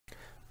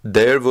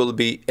There will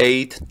be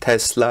 8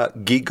 Tesla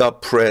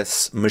Giga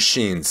Press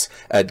machines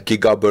at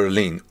Giga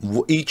Berlin.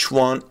 Each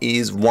one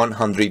is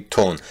 100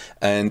 ton.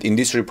 And in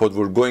this report,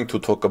 we're going to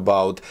talk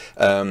about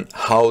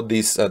how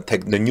this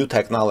the new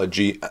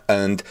technology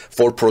and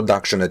for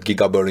production at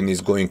Giga Berlin is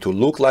going to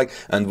look like,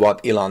 and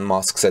what Elon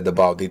Musk said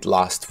about it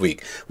last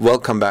week.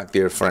 Welcome back,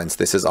 dear friends.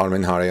 This is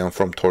Armin Harayan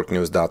from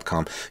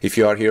torquenews.com. If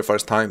you are here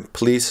first time,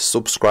 please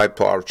subscribe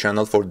to our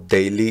channel for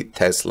daily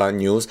Tesla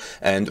news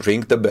and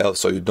ring the bell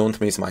so you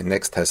don't miss my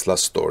next Tesla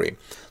story.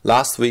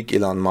 Last week,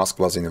 Elon Musk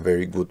was in a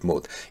very good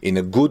mood. In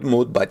a good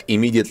mood, but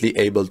immediately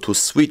able to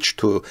switch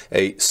to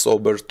a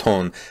sober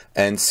tone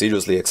and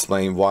seriously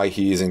explain why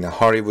he is in a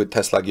hurry with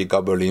Tesla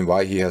Giga Berlin,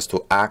 why he has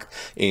to act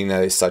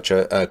in such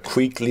a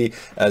quickly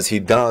as he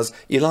does.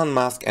 Elon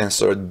Musk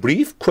answered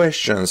brief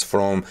questions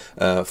from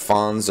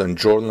fans and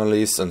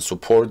journalists and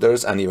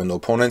supporters and even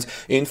opponents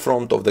in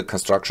front of the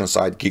construction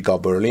site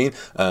Giga Berlin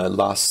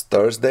last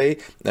Thursday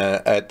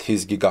at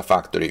his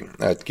Gigafactory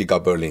at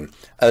Giga Berlin.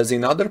 As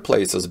in other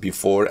places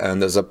before,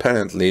 and as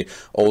apparently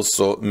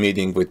also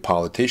meeting with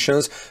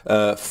politicians,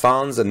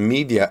 fans and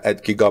media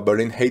at Giga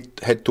Berlin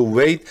had to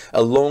wait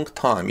a long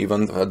time.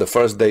 Even the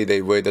first day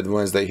they waited,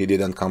 Wednesday he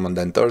didn't come, and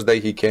then Thursday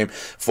he came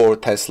for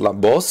Tesla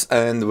boss,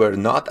 and were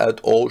not at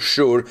all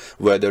sure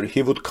whether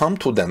he would come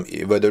to them,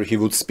 whether he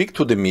would speak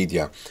to the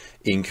media.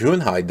 In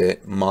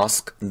Grünheide,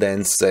 Musk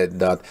then said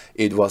that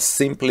it was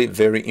simply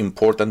very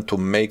important to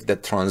make the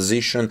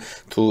transition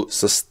to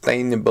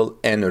sustainable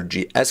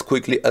energy as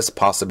quickly as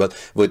possible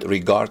with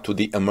regard to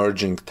the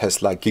emerging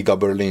Tesla Giga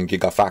Berlin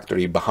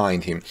Gigafactory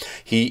behind him.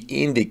 He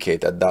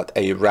indicated that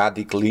a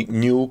radically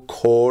new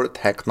core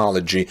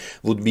technology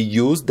would be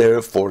used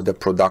there for the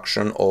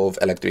production of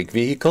electric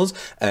vehicles,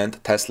 and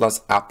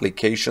Tesla's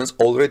applications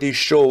already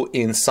show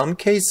in some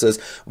cases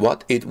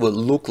what it will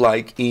look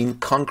like in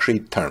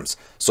concrete terms.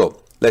 So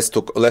let's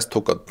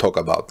talk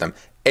about them.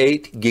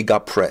 8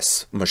 Giga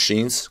Press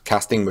machines,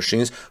 casting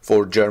machines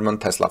for German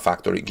Tesla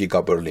factory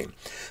Giga Berlin.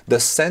 The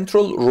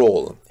central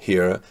role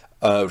here,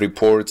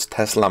 reports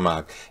Tesla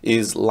Mag,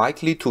 is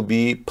likely to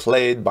be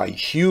played by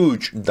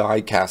huge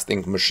die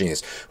casting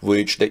machines,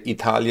 which the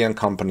Italian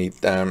company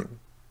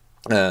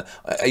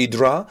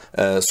Idra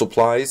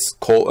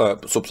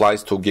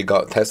supplies to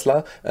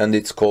Tesla, and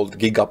it's called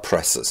Giga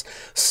Presses.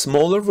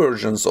 Smaller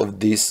versions of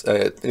these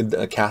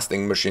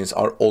casting machines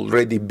are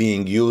already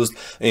being used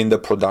in the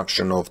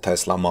production of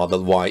Tesla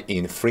Model Y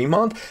in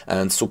Fremont,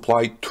 and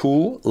supply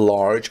 2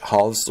 large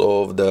halves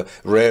of the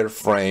rear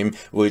frame,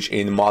 which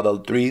in Model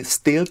 3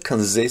 still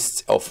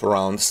consists of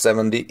around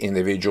 70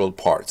 individual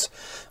parts.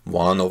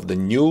 One of the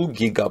new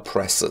Giga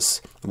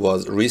Presses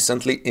was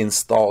recently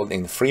installed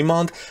in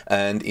Fremont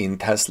and in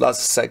Tesla's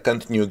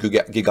second new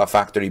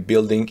Gigafactory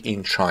building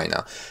in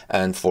China,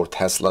 and for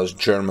Tesla's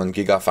German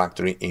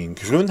Gigafactory in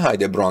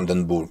Grünheide,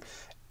 Brandenburg.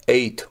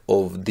 8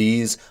 of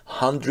these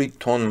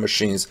 100-ton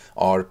machines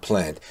are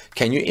planned.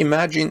 Can you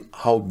imagine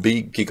how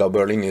big Giga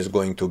Berlin is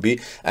going to be?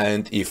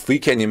 And if we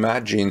can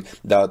imagine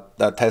that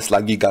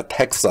Tesla Giga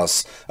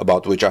Texas,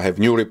 about which I have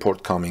new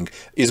report coming,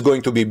 is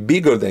going to be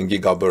bigger than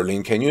Giga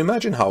Berlin, can you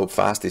imagine how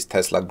fast is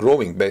Tesla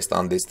growing based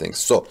on these things?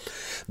 So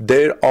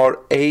there are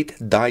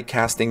 8 die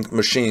casting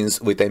machines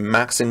with a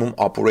maximum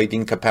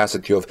operating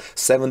capacity of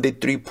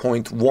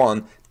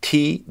 73.1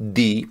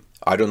 TD.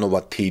 I don't know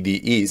what TD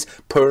is,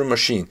 per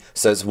machine,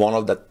 says one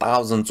of the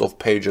thousands of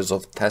pages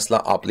of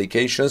Tesla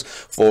applications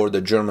for the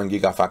German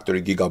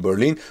Gigafactory Giga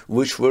Berlin,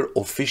 which were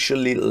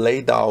officially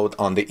laid out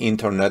on the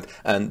internet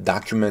and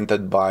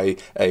documented by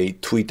a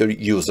Twitter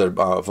user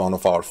of one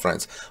of our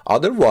friends.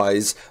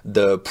 Otherwise,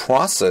 the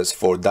process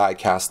for die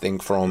casting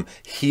from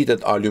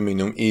heated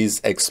aluminum is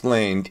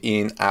explained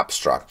in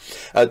abstract.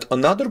 At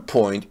another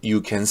point, you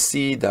can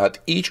see that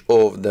each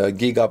of the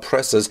Giga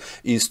presses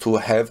is to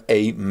have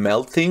a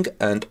melting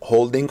and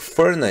holding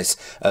furnace,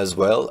 as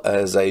well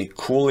as a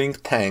cooling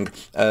tank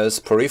as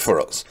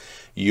peripherals.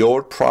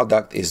 Your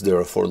product is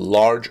therefore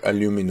large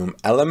aluminum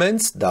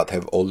elements that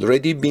have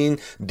already been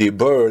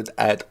deburred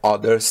at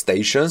other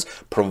stations,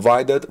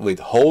 provided with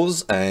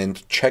holes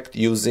and checked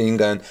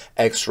using an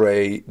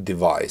X-ray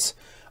device.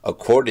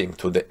 According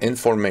to the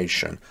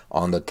information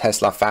on the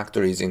Tesla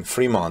factories in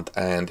Fremont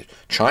and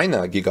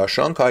China, Giga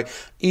Shanghai,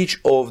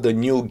 each of the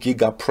new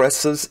Giga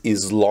presses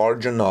is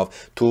large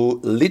enough to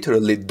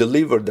literally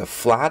deliver the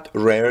flat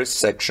rear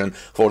section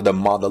for the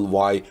Model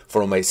Y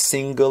from a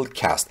single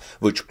cast,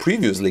 which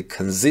previously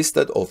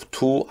consisted of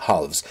 2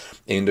 halves.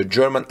 In the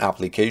German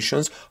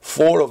applications,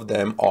 4 of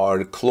them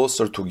are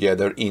closer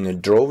together in a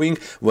drawing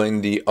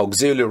when the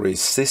auxiliary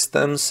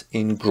systems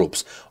in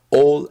groups.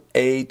 All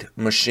 8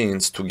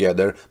 machines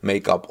together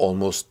make up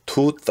almost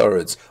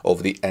 2/3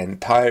 of the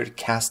entire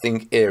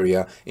casting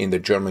area in the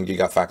German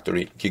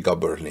Gigafactory Giga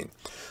Berlin.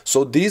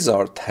 So these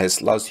are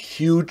Tesla's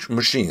huge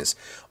machines.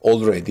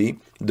 Already,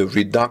 the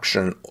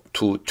reduction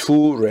to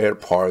two rare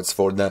parts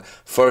for the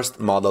first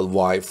Model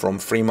Y from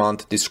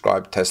Fremont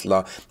described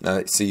Tesla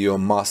CEO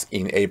Musk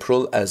in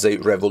April as a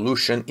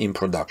revolution in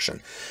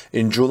production.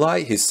 In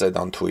July, he said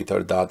on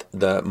Twitter that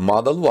the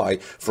Model Y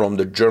from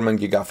the German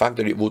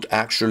Gigafactory would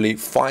actually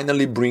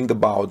finally bring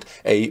about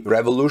a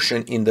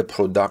revolution in the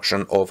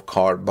production of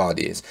car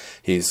bodies.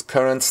 His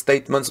current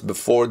statements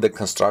before the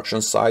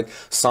construction site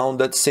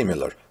sounded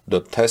similar.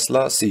 The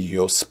Tesla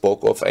CEO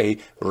spoke of a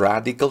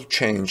radical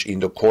change in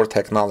the core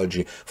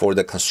technology for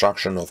the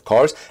construction of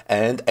cars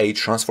and a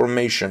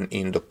transformation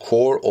in the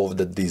core of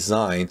the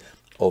design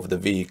of the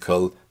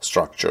vehicle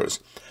structures.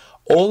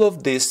 All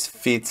of this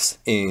fits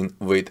in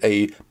with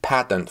a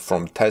patent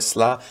from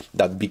Tesla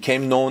that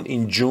became known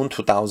in June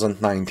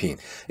 2019.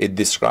 It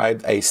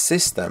described a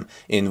system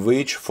in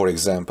which, for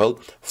example,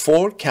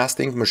 4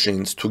 casting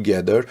machines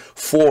together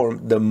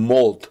form the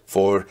mold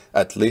for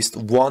at least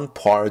one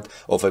part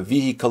of a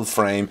vehicle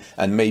frame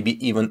and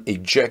maybe even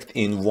eject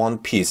in one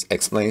piece,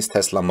 explains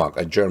Tesla Mag,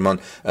 a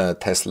German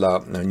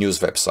Tesla news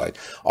website.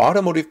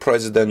 Automotive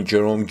President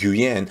Jerome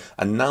Guillen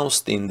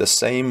announced in the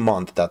same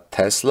month that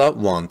Tesla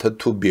wanted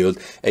to build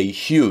a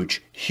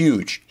huge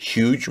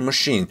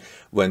machine.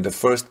 When the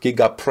first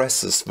Giga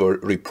Presses were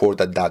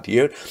reported that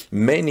year,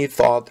 many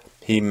thought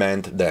he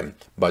meant them,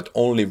 but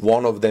only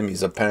one of them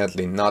is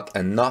apparently not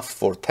enough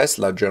for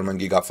Tesla German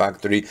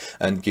Gigafactory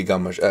and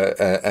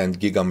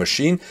Giga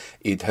machine.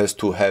 It has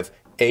to have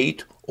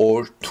 8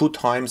 or 2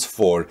 times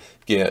 4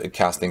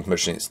 casting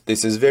machines.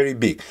 This is very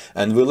big,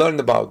 and we learned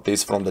about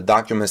this from the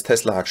documents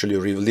Tesla actually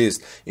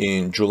released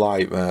in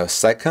July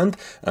 2nd.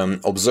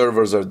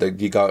 Observers of the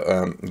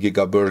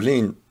Giga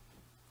Berlin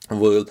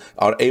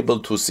are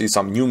able to see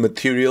some new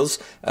materials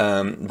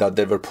that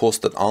they were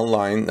posted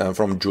online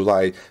from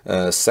July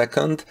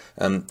 2nd.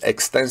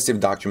 Extensive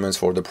documents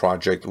for the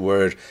project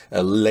were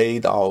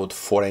laid out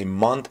for a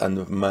month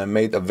and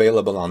made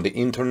available on the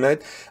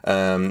internet,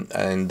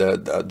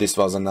 this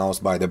was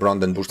announced by the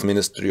Brandenburg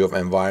Ministry of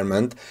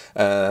Environment.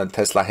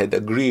 Tesla had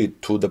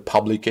agreed to the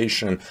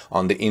publication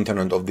on the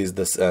internet of these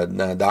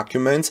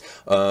documents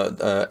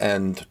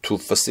and to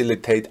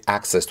facilitate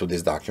access to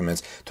these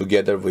documents.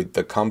 Together with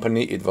the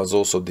company, it was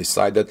also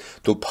decided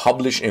to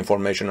publish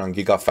information on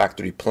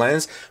Gigafactory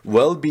plans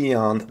well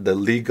beyond the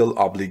legal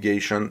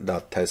obligation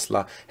that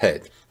Tesla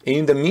had.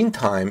 In the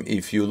meantime,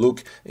 if you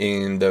look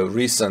in the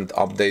recent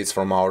updates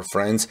from our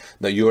friends,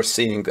 that you are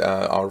seeing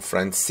our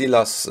friend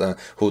Silas,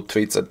 who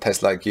tweets at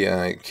Tesla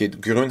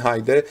kid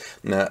Grünheide.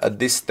 At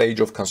this stage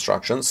of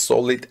construction,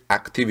 solid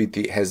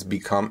activity has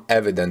become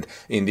evident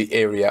in the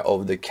area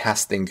of the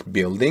casting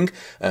building.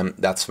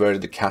 That's where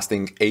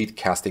the 8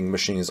 casting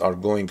machines are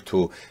going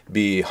to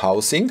be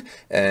housing.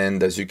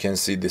 And as you can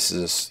see, this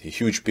is a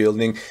huge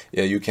building.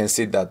 You can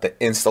see that the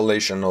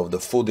installation of the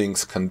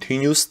footings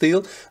continues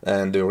still,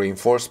 and the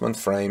reinforcement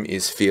frame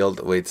is filled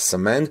with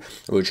cement,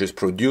 which is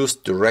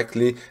produced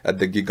directly at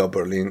the Giga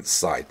Berlin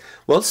site.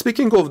 Well,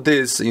 speaking of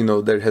this,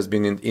 there has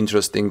been an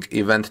interesting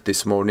event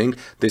this morning.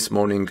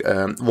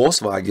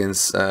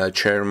 Volkswagen's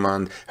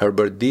chairman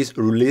Herbert Diess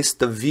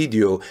released a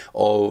video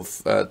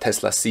of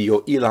Tesla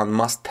CEO Elon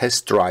Musk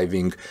test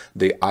driving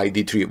the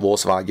ID3,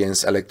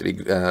 Volkswagen's electric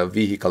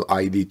vehicle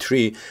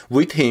ID3,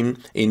 with him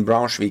in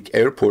Braunschweig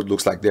airport.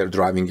 Looks like they're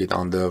driving it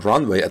on the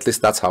runway. At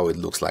least that's how it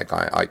looks like.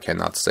 I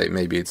cannot say.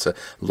 Maybe it's a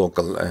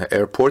local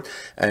airport.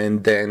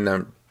 And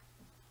then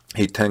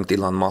he thanked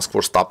Elon Musk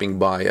for stopping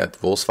by at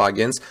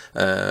Volkswagen's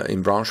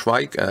in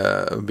Braunschweig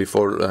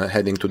before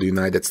heading to the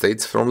United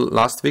States from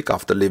last week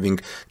after leaving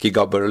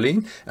Giga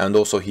Berlin. And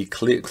also he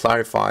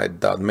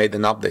clarified that, made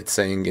an update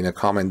saying in a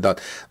comment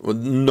that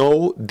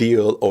no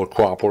deal or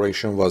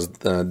cooperation was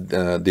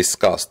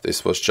discussed.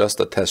 This was just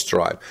a test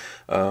drive.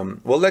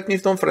 Well, let me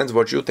know, friends,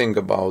 what you think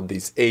about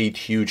these 8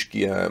 huge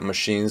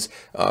machines.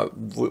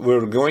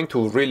 We're going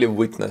to really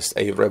witness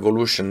a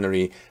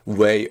revolutionary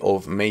way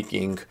of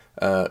making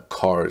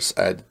cars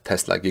at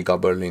Tesla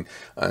Giga Berlin.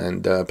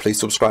 And please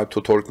subscribe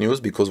to Torque News,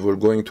 because we're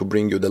going to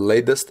bring you the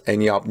latest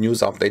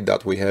news update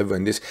that we have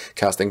when these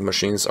casting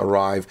machines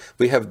arrive.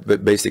 We have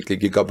basically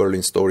Giga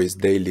Berlin stories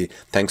daily,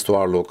 thanks to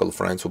our local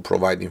friends who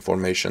provide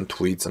information,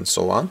 tweets, and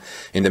so on.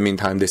 In the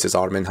meantime, this is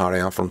Armen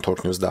Harayan from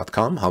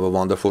TorqueNews.com. Have a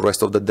wonderful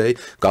rest of the day.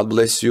 God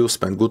bless you.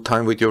 Spend good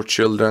time with your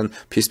children.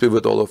 Peace be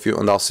with all of you,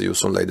 and I'll see you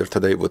soon later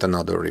today with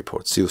another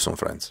report. See you soon,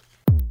 friends.